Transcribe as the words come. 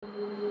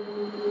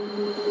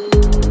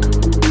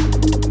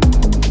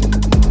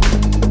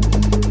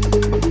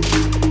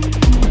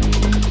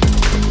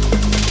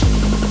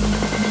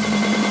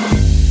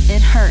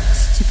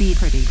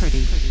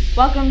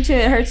Welcome to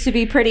It Hurts to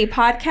Be Pretty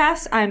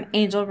podcast. I'm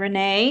Angel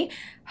Renee,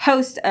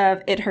 host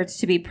of It Hurts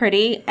to Be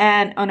Pretty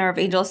and owner of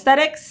Angel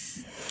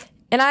Aesthetics.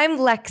 And I'm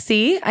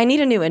Lexi. I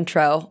need a new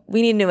intro.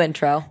 We need a new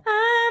intro.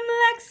 I'm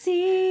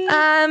Lexi.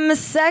 I'm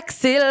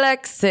sexy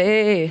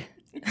Lexi.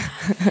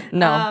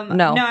 No,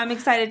 I'm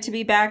excited to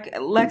be back.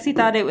 Lexi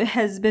thought it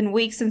has been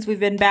weeks since we've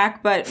been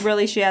back, but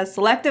really she has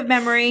selective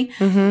memory.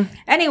 Mm-hmm.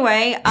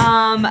 Anyway,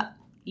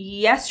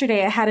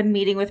 yesterday I had a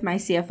meeting with my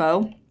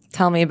CFO.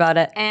 Tell me about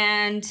it.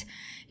 And,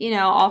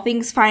 all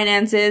things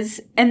finances.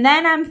 And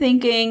then I'm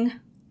thinking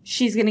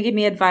she's going to give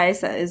me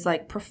advice that is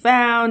like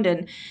profound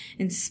and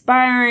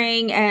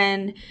inspiring.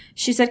 And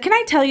she said, "Can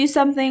I tell you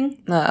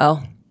something?"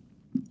 Uh-oh.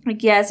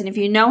 Like, yes. And if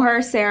you know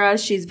her, Sarah,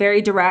 she's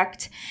very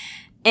direct.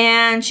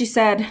 And she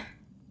said,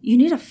 "You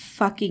need a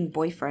fucking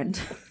boyfriend."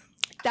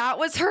 That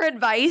was her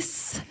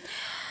advice?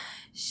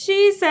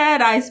 She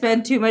said, "I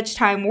spend too much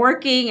time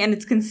working and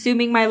it's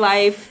consuming my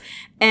life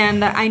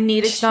and I need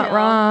a chill." She's not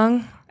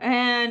wrong.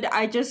 And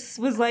I just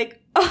was like,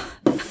 oh,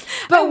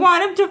 I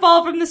want him to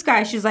fall from the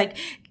sky. She's like,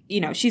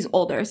 she's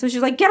older. So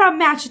she's like, "Get on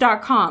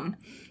Match.com.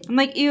 I'm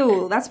like,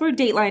 ew, that's where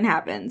Dateline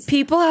happens.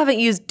 Do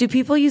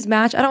people use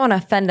Match? I don't want to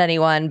offend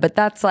anyone, but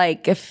that's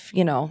like if,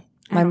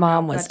 my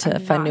mom was to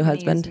find a new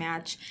husband.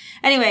 Match.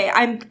 Anyway,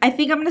 I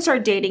think I'm going to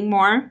start dating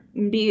more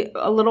and be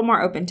a little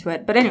more open to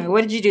it. But anyway,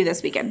 what did you do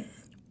this weekend?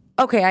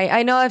 Okay,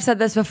 I know I've said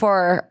this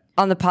before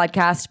on the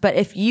podcast, but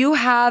if you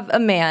have a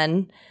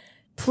man,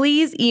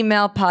 please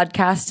email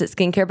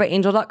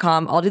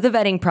podcast@skincarebyangel.com. I'll do the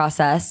vetting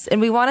process,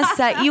 and we want to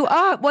set you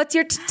up.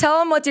 Tell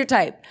them what's your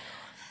type.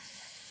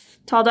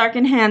 Tall, dark,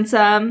 and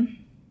handsome,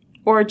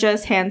 or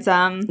just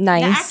handsome.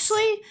 Nice. Now,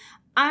 actually,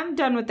 I'm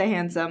done with the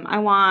handsome. I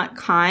want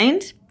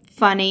kind,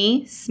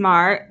 funny,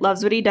 smart,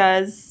 loves what he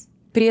does.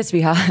 But he has to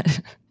be hot.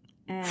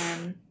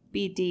 And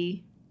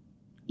BDE.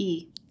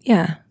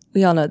 Yeah,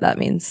 we all know what that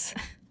means.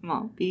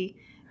 Well, BDE.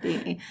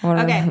 Okay. All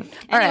Anyway.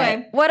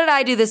 right. What did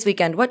I do this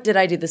weekend?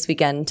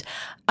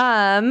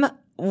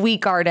 We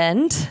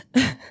gardened.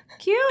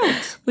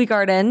 Cute. We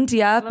gardened,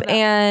 yep.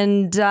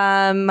 And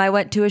I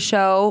went to a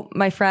show.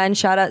 My friend,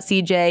 shout out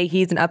CJ,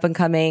 he's an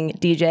up-and-coming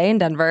DJ in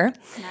Denver.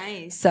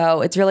 Nice.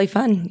 So it's really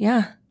fun.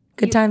 Yeah.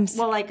 Good times.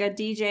 Well, like a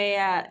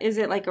DJ, is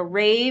it like a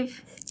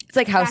rave? It's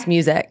like house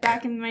music.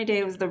 Back in my day,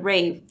 it was the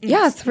rave.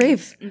 Yeah, it's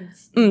rave.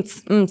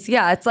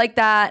 Yeah, it's like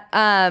that.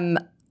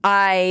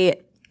 I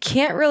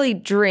can't really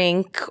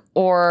drink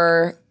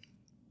or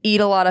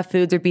eat a lot of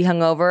foods or be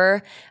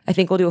hungover. I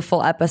think we'll do a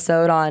full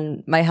episode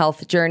on my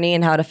health journey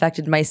and how it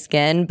affected my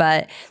skin,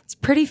 but it's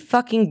pretty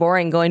fucking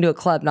boring going to a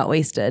club not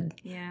wasted.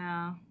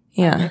 Yeah.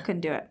 Yeah. I couldn't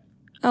do it.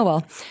 Oh,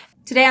 well.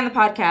 Today on the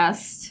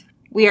podcast,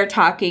 we are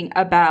talking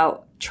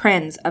about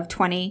trends of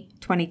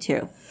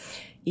 2022.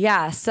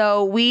 Yeah,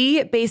 so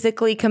we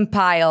basically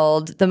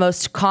compiled the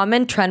most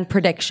common trend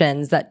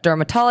predictions that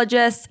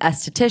dermatologists,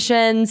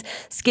 estheticians,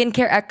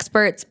 skincare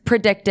experts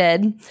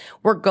predicted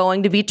were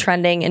going to be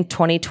trending in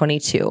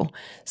 2022.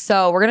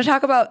 So we're going to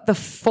talk about the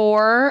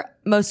 4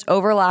 most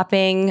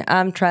overlapping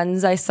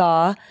trends I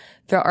saw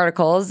through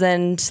articles,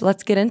 and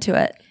let's get into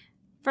it.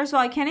 First of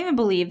all, I can't even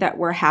believe that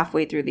we're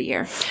halfway through the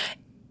year.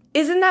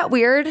 Isn't that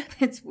weird?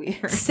 It's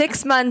weird.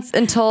 6 months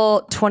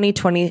until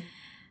 2020.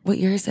 What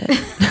year is it?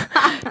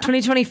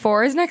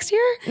 2024 is next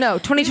year? No,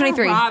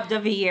 2023. We're robbed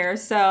of a year,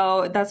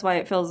 so that's why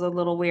it feels a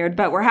little weird.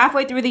 But we're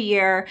halfway through the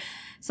year.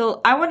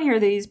 So I want to hear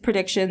these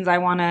predictions. I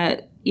want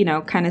to,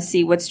 kind of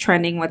see what's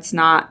trending, what's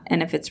not,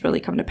 and if it's really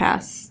come to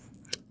pass.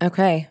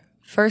 Okay.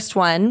 First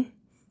one.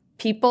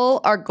 People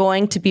are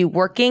going to be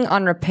working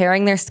on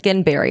repairing their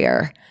skin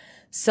barrier.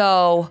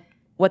 So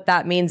what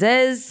that means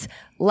is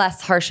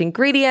less harsh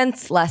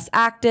ingredients, less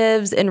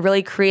actives, and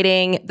really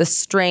creating the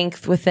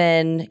strength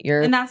within your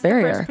barrier. And that's the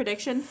first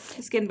prediction,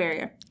 the skin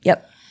barrier.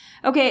 Yep.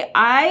 Okay,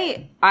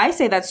 I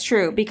say that's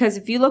true because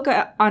if you look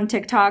on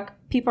TikTok,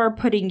 people are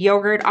putting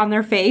yogurt on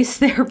their face.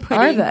 They're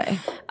putting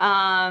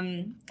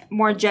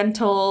more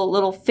gentle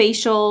little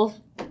facial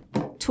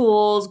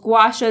tools.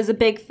 Gua sha is a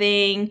big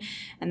thing,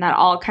 and that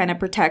all kind of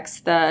protects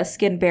the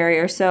skin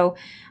barrier. So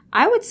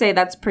I would say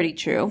that's pretty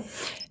true.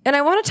 And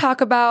I want to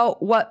talk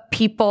about what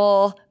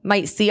people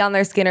might see on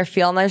their skin or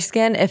feel on their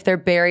skin if their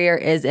barrier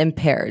is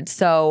impaired.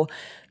 So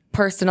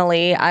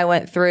personally, I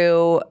went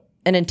through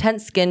an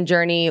intense skin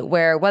journey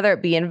where whether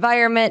it be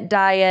environment,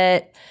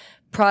 diet,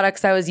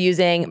 products I was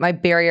using, my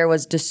barrier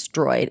was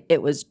destroyed.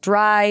 It was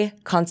dry,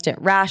 constant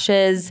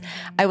rashes.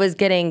 I was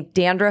getting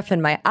dandruff in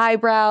my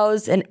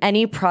eyebrows, and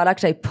any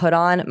product I put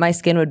on, my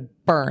skin would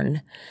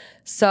burn.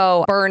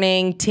 So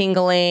burning,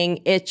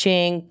 tingling,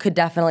 itching could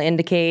definitely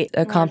indicate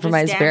a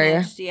compromised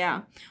barrier.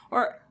 Yeah.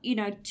 Or,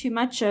 too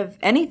much of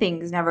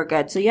anything is never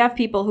good. So you have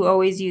people who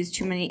always use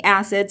too many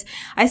acids.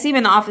 I see them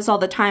in the office all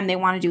the time. They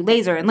want to do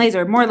laser,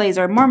 more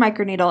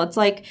microneedle. It's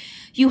like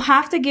you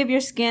have to give your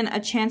skin a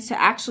chance to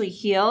actually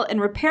heal and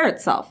repair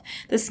itself.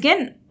 The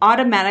skin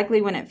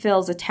automatically, when it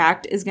feels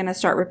attacked, is going to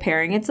start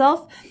repairing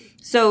itself.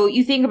 So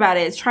you think about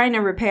it, it's trying to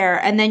repair,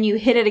 and then you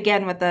hit it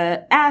again with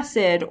a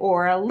acid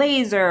or a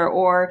laser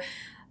or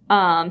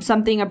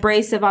something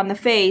abrasive on the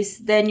face,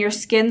 then your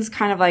skin's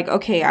kind of like,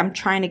 okay, I'm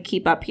trying to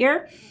keep up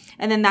here.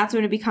 And then that's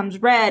when it becomes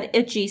red,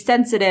 itchy,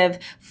 sensitive,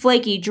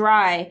 flaky,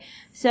 dry.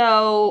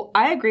 So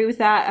I agree with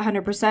that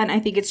 100%. I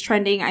think it's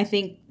trending. I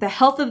think the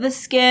health of the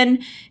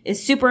skin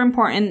is super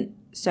important.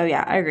 So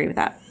yeah, I agree with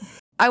that.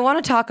 I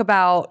want to talk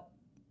about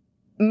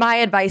my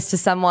advice to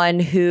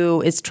someone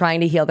who is trying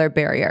to heal their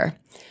barrier.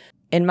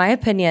 In my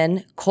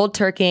opinion, cold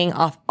turkeying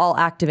off all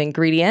active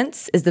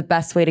ingredients is the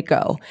best way to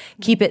go.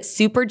 Keep it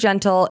super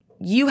gentle.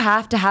 You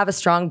have to have a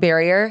strong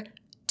barrier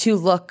to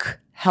look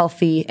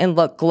healthy and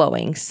look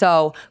glowing.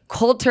 So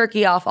cold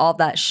turkey off all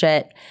that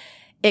shit.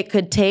 It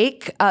could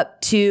take up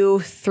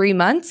to 3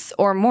 months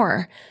or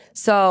more.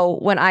 So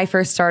when I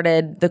first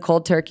started the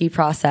cold turkey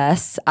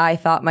process, I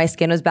thought my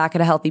skin was back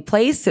at a healthy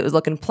place. It was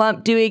looking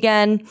plump, dewy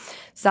again.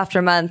 So after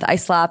a month, I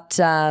slapped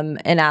an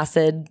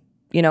acid,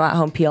 at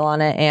home peel on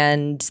it.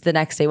 And the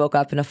next day woke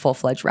up in a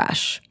full-fledged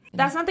rash.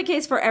 That's not the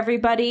case for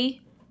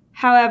everybody.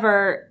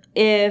 However,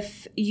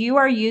 if you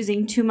are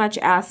using too much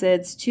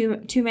acids,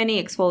 too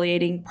many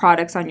exfoliating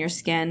products on your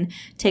skin,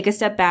 take a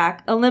step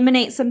back,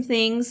 eliminate some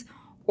things.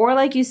 Or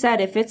like you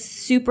said, if it's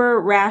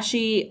super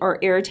rashy or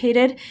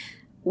irritated,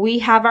 we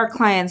have our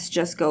clients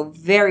just go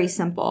very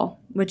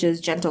simple, which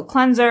is gentle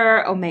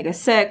cleanser,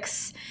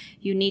 omega-6.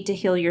 You need to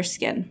heal your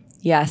skin.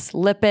 Yes,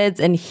 lipids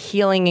and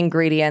healing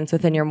ingredients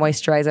within your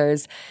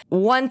moisturizers.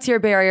 Once your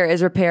barrier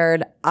is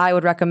repaired, I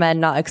would recommend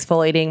not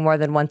exfoliating more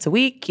than once a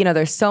week.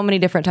 There's so many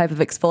different types of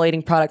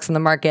exfoliating products on the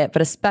market,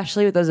 but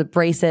especially with those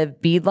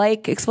abrasive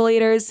bead-like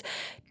exfoliators,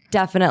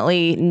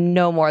 definitely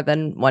no more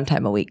than one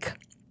time a week.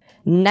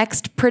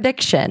 Next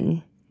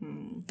prediction.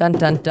 Dun,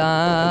 dun,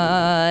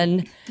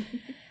 dun.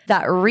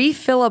 That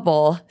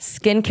refillable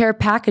skincare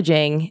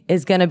packaging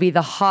is going to be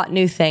the hot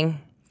new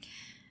thing.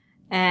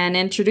 And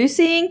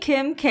introducing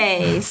Kim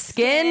K.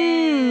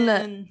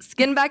 Skin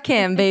back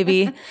Kim,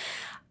 baby.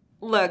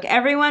 Look,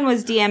 everyone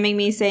was DMing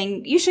me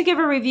saying, you should give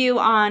a review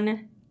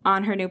on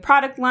her new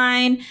product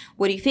line.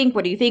 What do you think?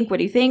 What do you think? What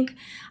do you think?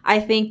 I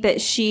think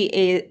that she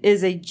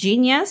is a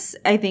genius.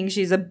 I think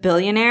she's a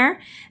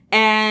billionaire.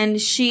 And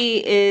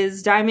she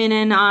is diving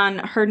in on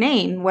her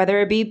name,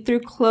 whether it be through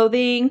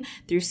clothing,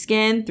 through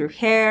skin, through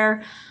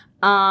hair.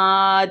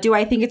 Do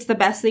I think it's the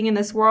best thing in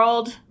this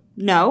world?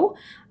 No.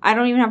 I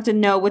don't even have to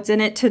know what's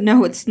in it to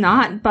know it's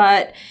not.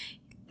 But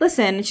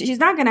listen, she's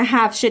not going to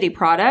have shitty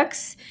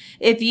products.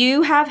 If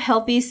you have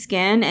healthy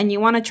skin and you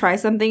want to try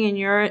something in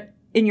your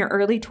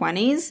early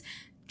 20s,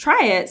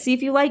 try it. See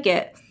if you like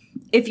it.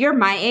 If you're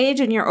my age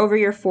and you're over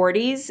your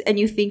 40s and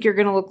you think you're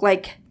going to look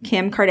like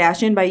Kim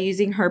Kardashian by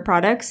using her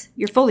products,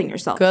 you're fooling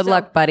yourself. Good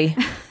luck, buddy.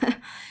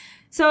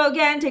 So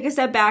again, take a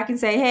step back and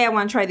say, hey, I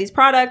want to try these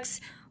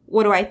products.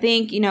 What do I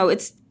think?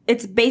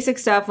 It's basic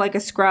stuff like a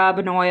scrub,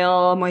 an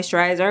oil, a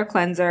moisturizer, a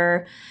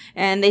cleanser.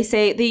 And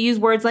they use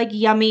words like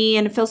yummy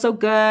and it feels so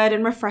good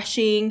and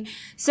refreshing.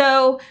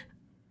 So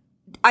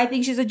I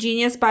think she's a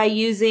genius by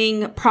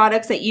using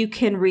products that you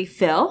can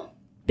refill.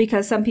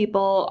 Because some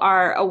people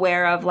are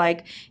aware of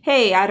like,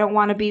 hey, I don't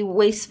want to be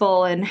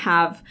wasteful and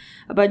have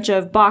a bunch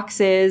of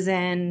boxes.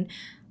 And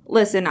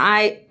listen,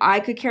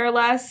 I could care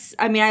less.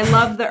 I mean, I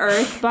love the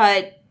earth,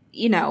 but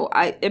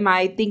am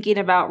I thinking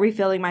about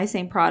refilling my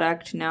same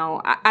product?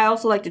 No. I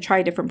also like to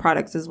try different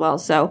products as well.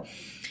 So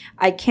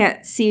I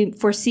can't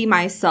foresee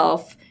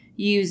myself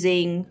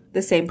using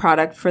the same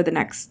product for the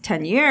next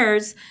 10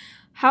 years.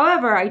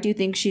 However, I do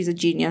think she's a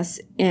genius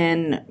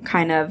in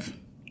kind of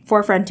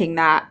forefronting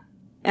that.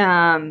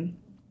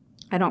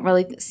 I don't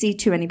really see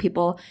too many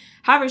people.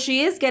 However,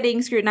 she is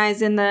getting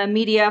scrutinized in the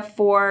media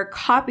for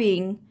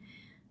copying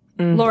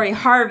Lori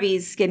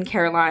Harvey's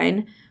skincare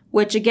line,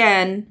 which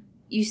again,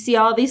 you see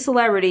all these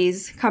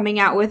celebrities coming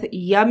out with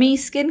yummy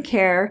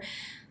skincare.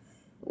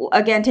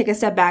 Again, take a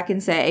step back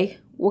and say,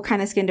 what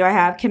kind of skin do I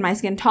have? Can my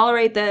skin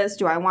tolerate this?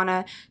 Do I want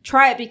to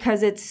try it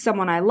because it's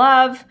someone I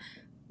love?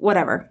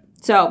 Whatever.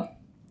 So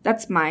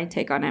that's my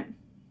take on it.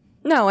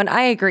 No, and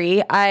I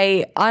agree.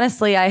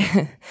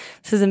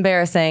 This is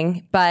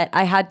embarrassing, but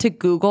I had to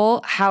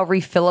Google how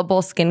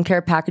refillable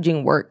skincare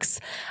packaging works.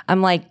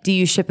 I'm like, do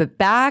you ship it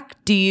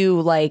back? Do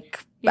you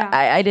Yeah.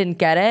 I didn't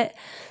get it.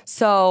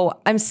 So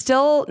I'm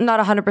still not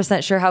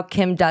 100% sure how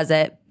Kim does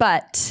it,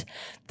 but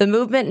the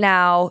movement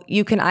now,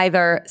 you can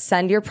either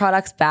send your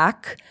products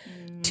back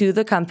to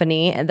the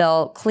company and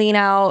they'll clean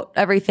out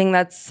everything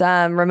that's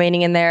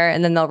remaining in there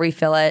and then they'll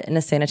refill it in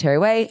a sanitary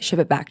way, ship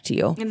it back to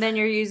you. And then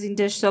you're using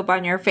dish soap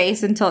on your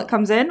face until it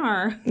comes in,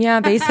 or?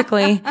 Yeah,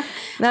 basically.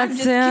 I'm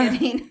just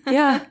kidding.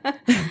 Yeah.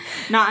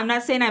 No, I'm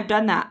not saying I've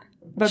done that,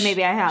 but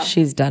maybe I have.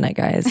 She's done it,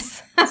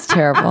 guys. It's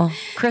terrible.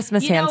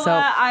 Christmas hand soap.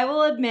 I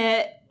will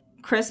admit,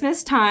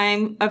 Christmas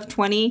time of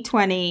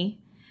 2020,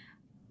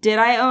 did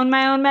I own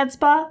my own med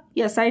spa?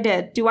 Yes, I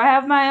did. Do I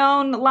have my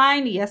own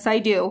line? Yes, I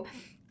do.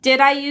 Did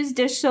I use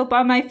dish soap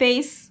on my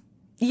face?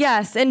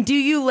 Yes. And do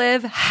you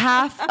live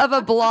half of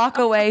a block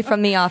away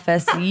from the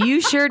office?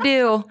 You sure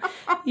do.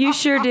 You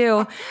sure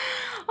do.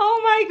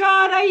 Oh my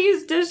God. I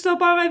used dish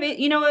soap on my face.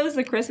 It was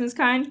the Christmas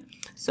kind.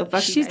 So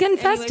fuck you She's guys. getting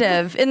Anyway.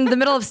 festive in the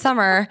middle of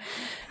summer.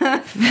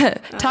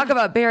 Talk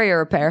about barrier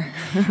repair.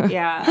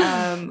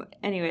 Yeah.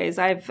 Anyways,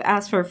 I've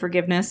asked for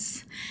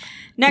forgiveness.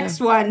 Next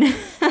one.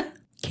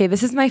 Okay,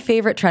 this is my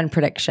favorite trend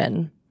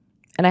prediction.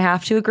 And I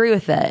have to agree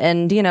with it.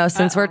 And,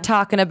 since we're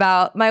talking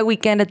about my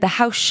weekend at the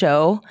house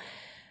show,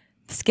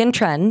 skin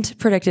trend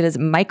predicted is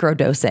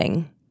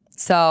microdosing.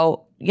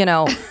 So,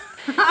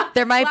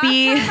 there might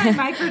be. Last time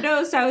I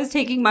microdosed, I was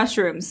taking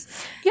mushrooms.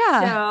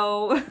 Yeah.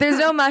 So There's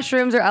no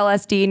mushrooms or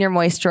LSD in your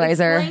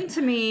moisturizer. explain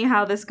to me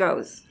how this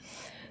goes.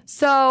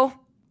 So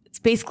it's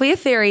basically a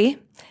theory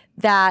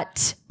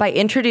that by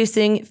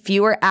introducing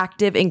fewer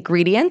active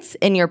ingredients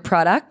in your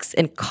products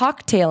and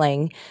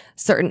cocktailing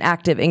certain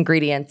active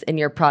ingredients in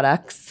your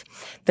products,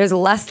 there's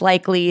less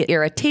likely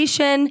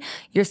irritation,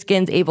 your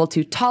skin's able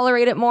to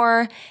tolerate it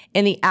more,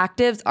 and the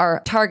actives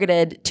are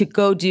targeted to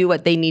go do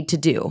what they need to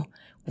do,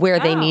 where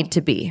they need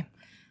to be.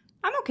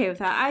 I'm okay with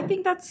that. I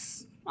think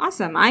that's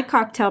awesome. I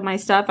cocktail my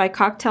stuff. I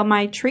cocktail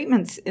my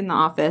treatments in the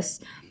office.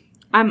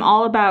 I'm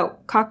all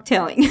about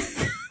cocktailing.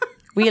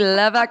 We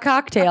love our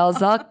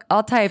cocktails,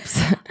 all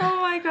types.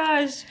 Oh my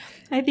gosh.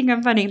 I think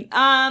I'm funny.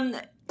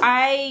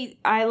 I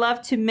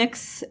love to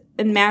mix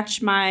and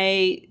match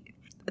my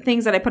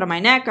things that I put on my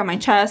neck, on my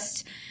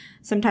chest.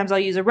 Sometimes I'll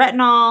use a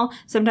retinol.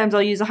 Sometimes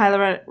I'll use a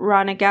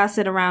hyaluronic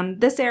acid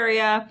around this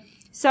area.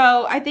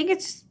 So I think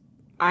it's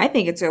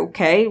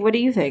okay. What do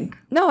you think?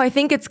 No, I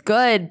think it's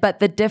good, but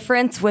the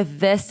difference with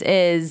this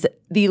is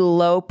the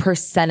low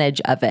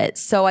percentage of it.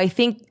 So I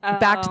think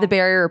back to the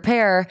barrier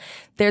repair,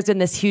 there's been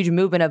this huge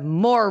movement of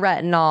more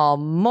retinol,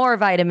 more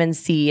vitamin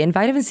C, and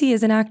vitamin C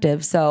isn't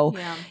active. So,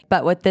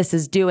 but what this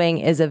is doing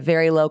is a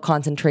very low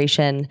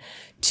concentration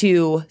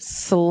to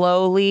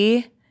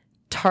slowly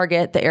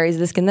target the areas of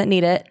the skin that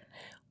need it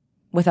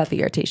without the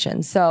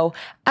irritation. So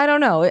I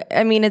don't know.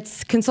 I mean,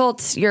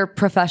 consult your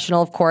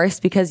professional, of course,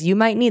 because you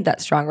might need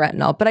that strong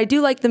retinol. But I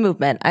do like the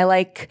movement. I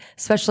like,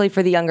 especially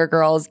for the younger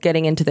girls,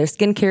 getting into their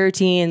skincare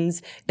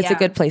routines. It's a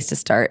good place to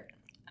start.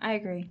 I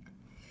agree.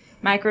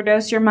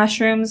 Microdose your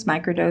mushrooms,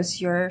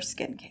 microdose your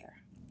skincare.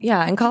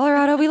 Yeah, in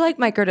Colorado, we like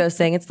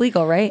microdosing. It's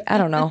legal, right? I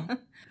don't know.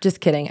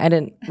 Just kidding.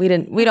 We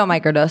don't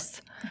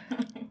microdose.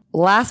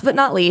 Last but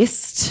not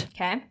least.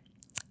 Okay.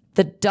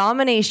 The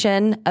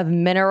domination of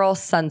mineral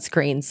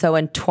sunscreen. So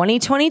in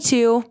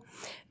 2022,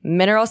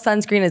 mineral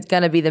sunscreen is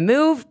going to be the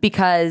move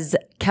because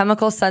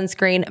chemical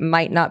sunscreen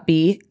might not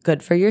be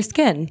good for your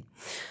skin.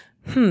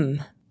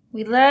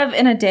 We live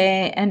in a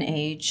day and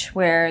age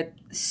where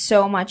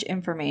so much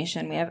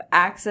information, we have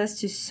access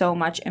to so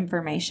much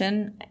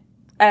information.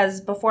 As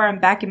before, I'm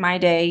back in my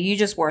day, you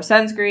just wore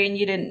sunscreen.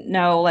 You didn't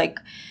know like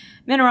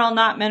mineral,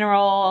 not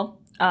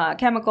mineral,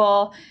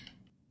 chemical.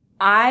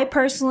 I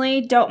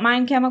personally don't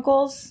mind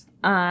chemicals.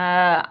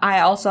 I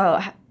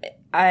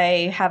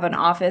have an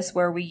office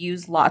where we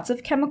use lots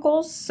of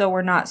chemicals, so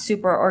we're not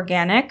super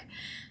organic.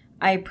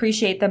 I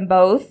appreciate them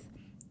both.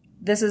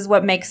 This is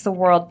what makes the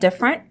world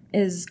different,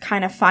 is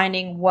kind of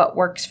finding what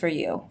works for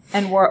you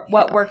and what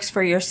works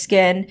for your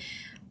skin.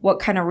 What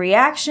kind of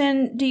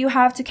reaction do you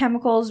have to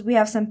chemicals? We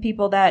have some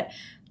people that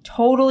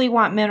totally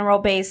want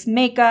mineral-based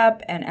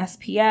makeup and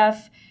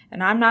SPF,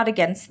 and I'm not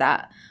against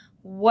that.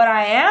 What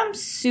I am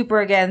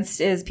super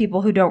against is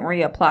people who don't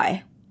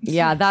reapply.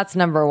 Yeah, that's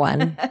number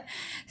one.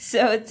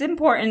 So it's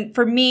important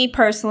for me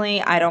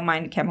personally. I don't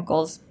mind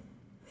chemicals.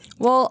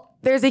 Well,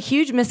 there's a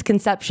huge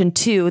misconception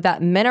too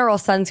that mineral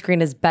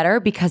sunscreen is better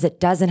because it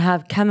doesn't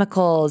have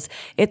chemicals.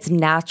 It's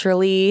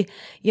naturally,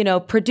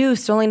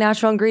 produced, only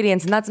natural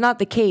ingredients. And that's not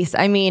the case.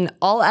 I mean,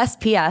 all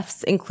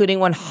SPFs, including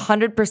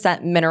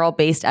 100%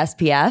 mineral-based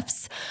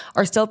SPFs,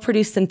 are still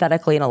produced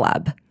synthetically in a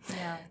lab.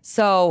 Yeah.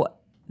 So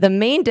the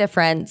main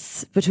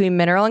difference between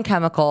mineral and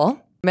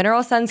chemical,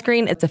 mineral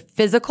sunscreen, it's a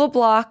physical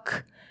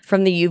block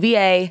from the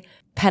UVA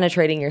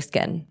penetrating your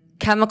skin.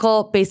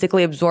 Chemical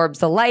basically absorbs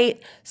the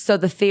light. So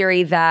the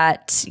theory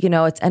that,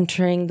 it's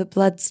entering the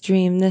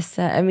bloodstream,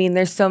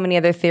 there's so many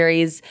other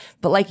theories.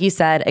 But like you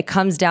said, it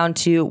comes down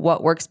to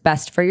what works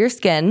best for your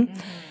skin. Mm-hmm.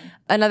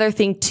 Another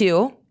thing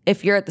too,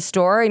 if you're at the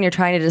store and you're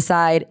trying to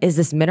decide, is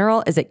this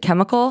mineral? Is it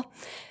chemical?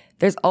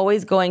 There's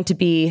always going to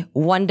be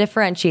one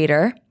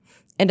differentiator.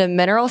 And a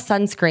mineral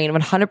sunscreen,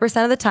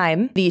 100% of the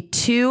time, the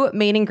two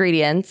main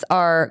ingredients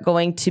are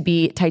going to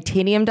be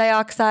titanium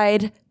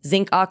dioxide,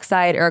 zinc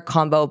oxide, or a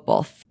combo of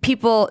both.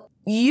 People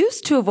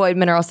used to avoid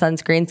mineral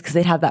sunscreens because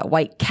they'd have that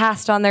white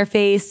cast on their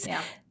face. Yeah.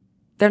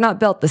 They're not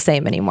built the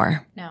same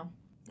anymore. No,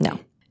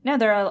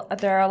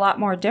 they're a lot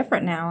more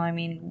different now. I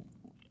mean,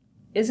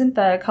 isn't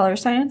the Color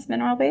Science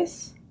mineral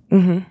base?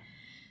 Mm-hmm.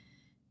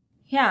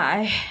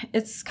 Yeah,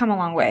 it's come a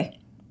long way.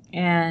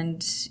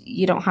 And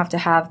you don't have to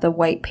have the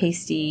white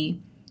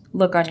pasty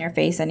look on your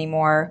face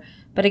anymore.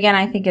 But again,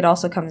 I think it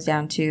also comes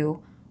down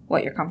to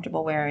what you're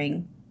comfortable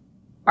wearing.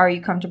 Are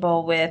you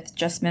comfortable with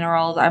just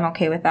minerals? I'm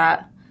okay with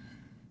that.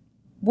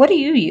 What do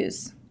you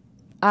use?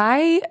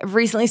 I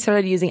recently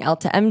started using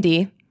Elta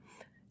MD.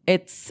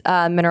 It's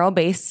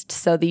mineral-based,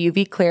 so the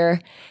UV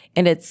clear,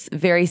 and it's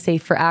very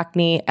safe for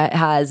acne. It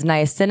has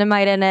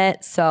niacinamide in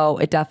it, so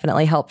it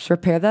definitely helps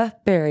repair the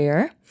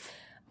barrier.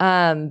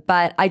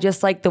 But I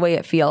just like the way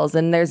it feels.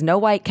 And there's no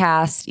white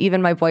cast.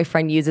 Even my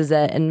boyfriend uses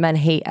it, and men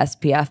hate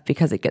SPF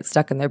because it gets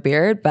stuck in their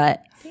beard.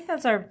 But I think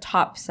that's our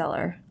top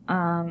seller.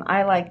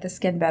 I like the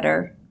Skin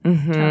Better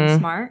Tone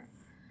Smart.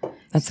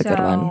 That's a good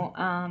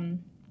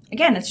one.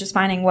 Again, it's just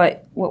finding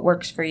what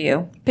works for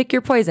you. Pick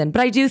your poison.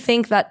 But I do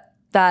think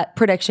that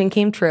prediction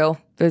came true.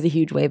 There's a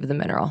huge wave of the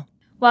mineral.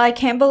 Well, I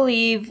can't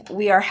believe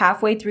we are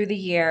halfway through the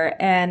year,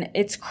 and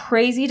it's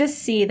crazy to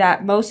see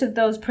that most of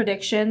those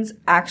predictions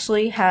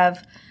actually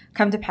have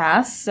come to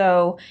pass.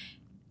 So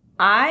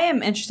I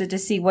am interested to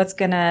see what's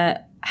going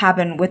to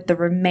happen with the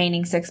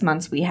remaining 6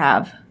 months we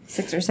have.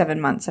 6 or 7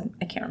 months.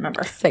 I can't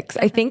remember. 6.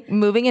 I think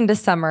moving into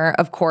summer,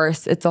 of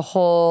course, it's a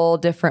whole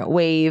different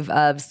wave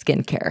of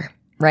skincare,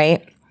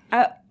 right?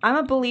 I'm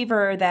a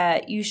believer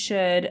that you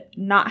should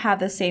not have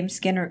the same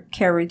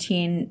skincare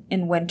routine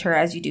in winter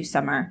as you do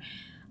summer.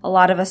 A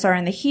lot of us are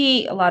in the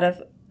heat.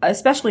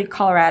 Especially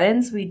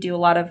Coloradans, we do a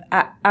lot of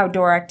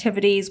outdoor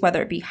activities,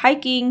 whether it be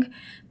hiking,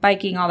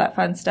 biking, all that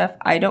fun stuff.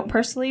 I don't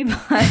personally,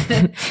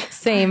 but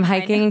same.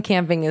 Hiking and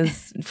camping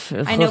is.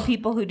 I know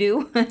people who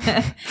do.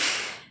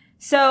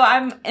 So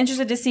I'm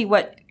interested to see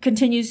what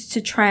continues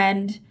to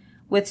trend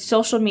with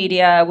social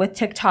media, with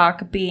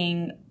TikTok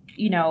being,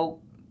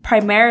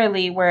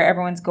 primarily where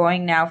everyone's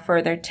going now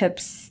for their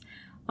tips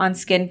on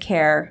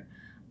skincare.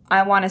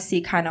 I want to see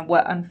kind of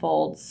what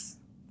unfolds.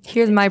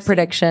 Here's my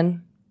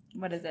prediction.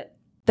 What is it?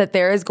 That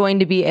there is going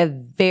to be a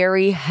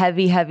very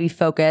heavy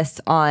focus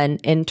on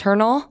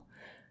internal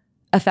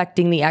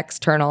affecting the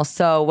external.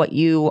 So what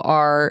you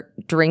are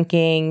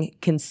drinking,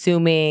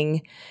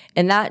 consuming,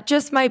 and that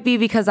just might be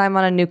because I'm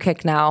on a new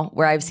kick now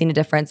where I've seen a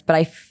difference. But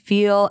I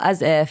feel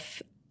as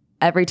if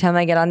every time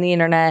I get on the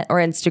internet or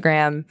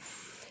Instagram,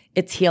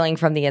 it's healing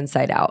from the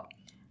inside out.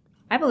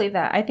 I believe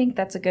that. I think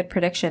that's a good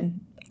prediction.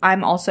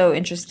 I'm also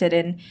interested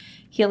in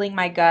healing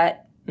my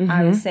gut.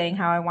 I was saying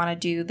how I want to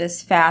do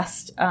this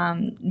fast,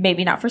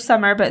 maybe not for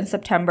summer, but in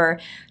September,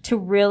 to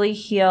really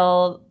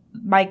heal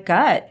my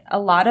gut. A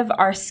lot of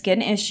our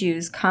skin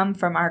issues come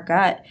from our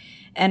gut,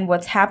 and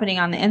what's happening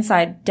on the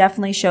inside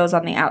definitely shows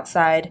on the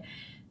outside.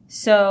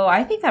 So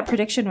I think that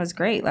prediction was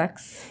great,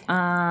 Lex.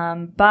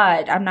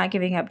 But I'm not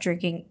giving up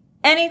drinking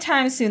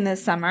anytime soon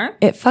this summer.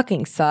 It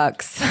fucking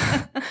sucks.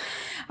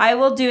 I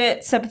will do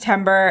it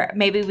September.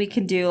 Maybe we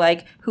can do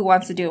Who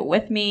Wants to Do It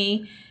With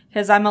Me?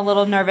 Because I'm a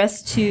little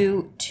nervous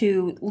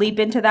to leap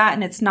into that,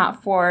 and it's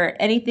not for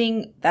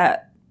anything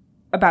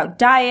about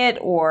diet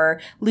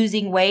or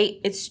losing weight.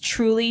 It's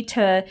truly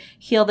to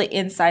heal the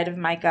inside of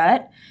my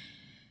gut.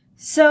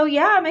 So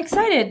yeah, I'm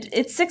excited.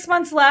 It's 6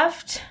 months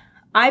left.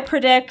 I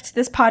predict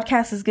this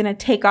podcast is going to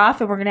take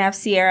off, and we're going to have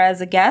Sierra as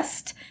a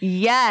guest.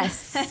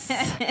 Yes.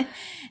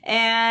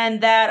 And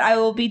that I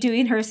will be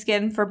doing her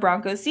skin for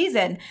Broncos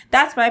season.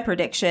 That's my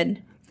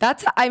prediction.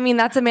 That's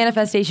a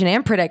manifestation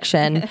and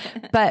prediction.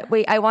 But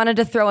wait, I wanted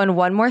to throw in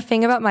one more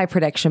thing about my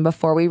prediction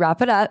before we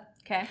wrap it up.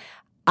 Okay.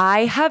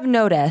 I have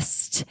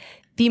noticed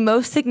the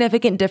most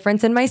significant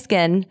difference in my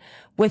skin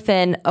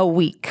within a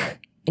week.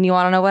 And you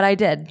want to know what I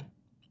did?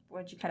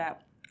 What'd you cut out?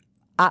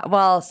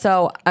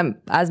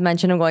 As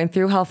mentioned, I'm going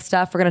through health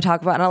stuff. We're going to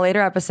talk about in a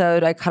later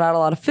episode. I cut out a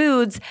lot of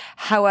foods.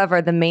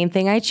 However, the main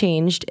thing I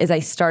changed is I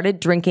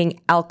started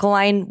drinking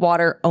alkaline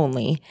water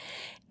only.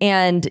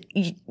 And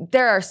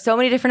there are so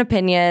many different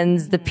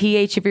opinions. The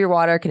pH of your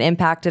water can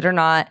impact it or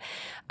not.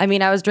 I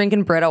mean, I was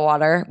drinking Brita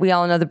water. We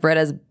all know the Brita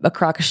is a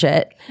crock of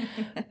shit.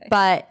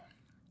 But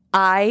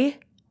I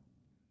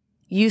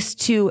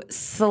used to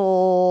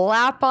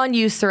slap on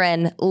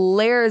Eucerin,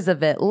 layers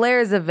of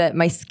it.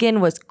 My skin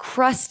was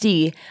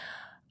crusty.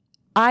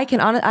 I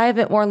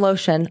haven't worn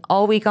lotion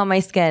all week on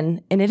my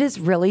skin, and it is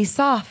really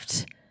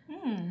soft.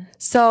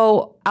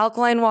 So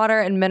alkaline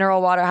water and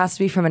mineral water has to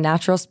be from a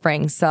natural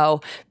spring.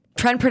 So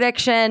trend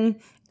prediction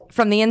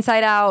from the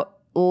inside out,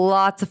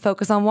 lots of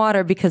focus on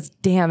water because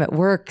damn, it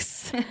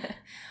works.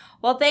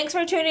 Well, thanks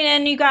for tuning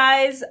in, you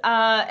guys,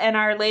 and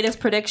our latest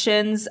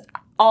predictions.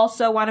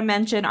 Also want to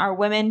mention our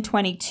Women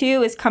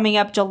 22 is coming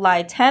up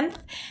July 10th.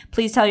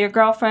 Please tell your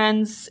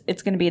girlfriends.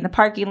 It's going to be in the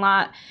parking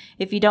lot.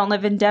 If you don't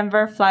live in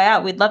Denver, fly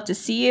out. We'd love to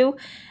see you.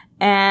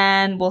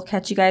 And we'll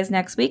catch you guys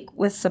next week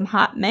with some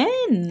hot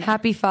men.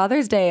 Happy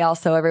Father's Day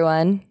also,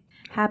 everyone.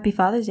 Happy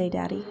Father's Day,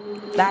 Daddy.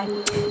 Bye.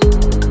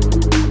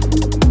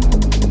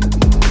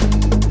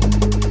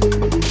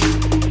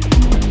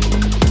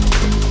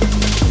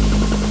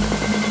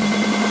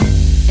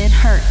 It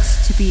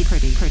hurts to be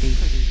pretty.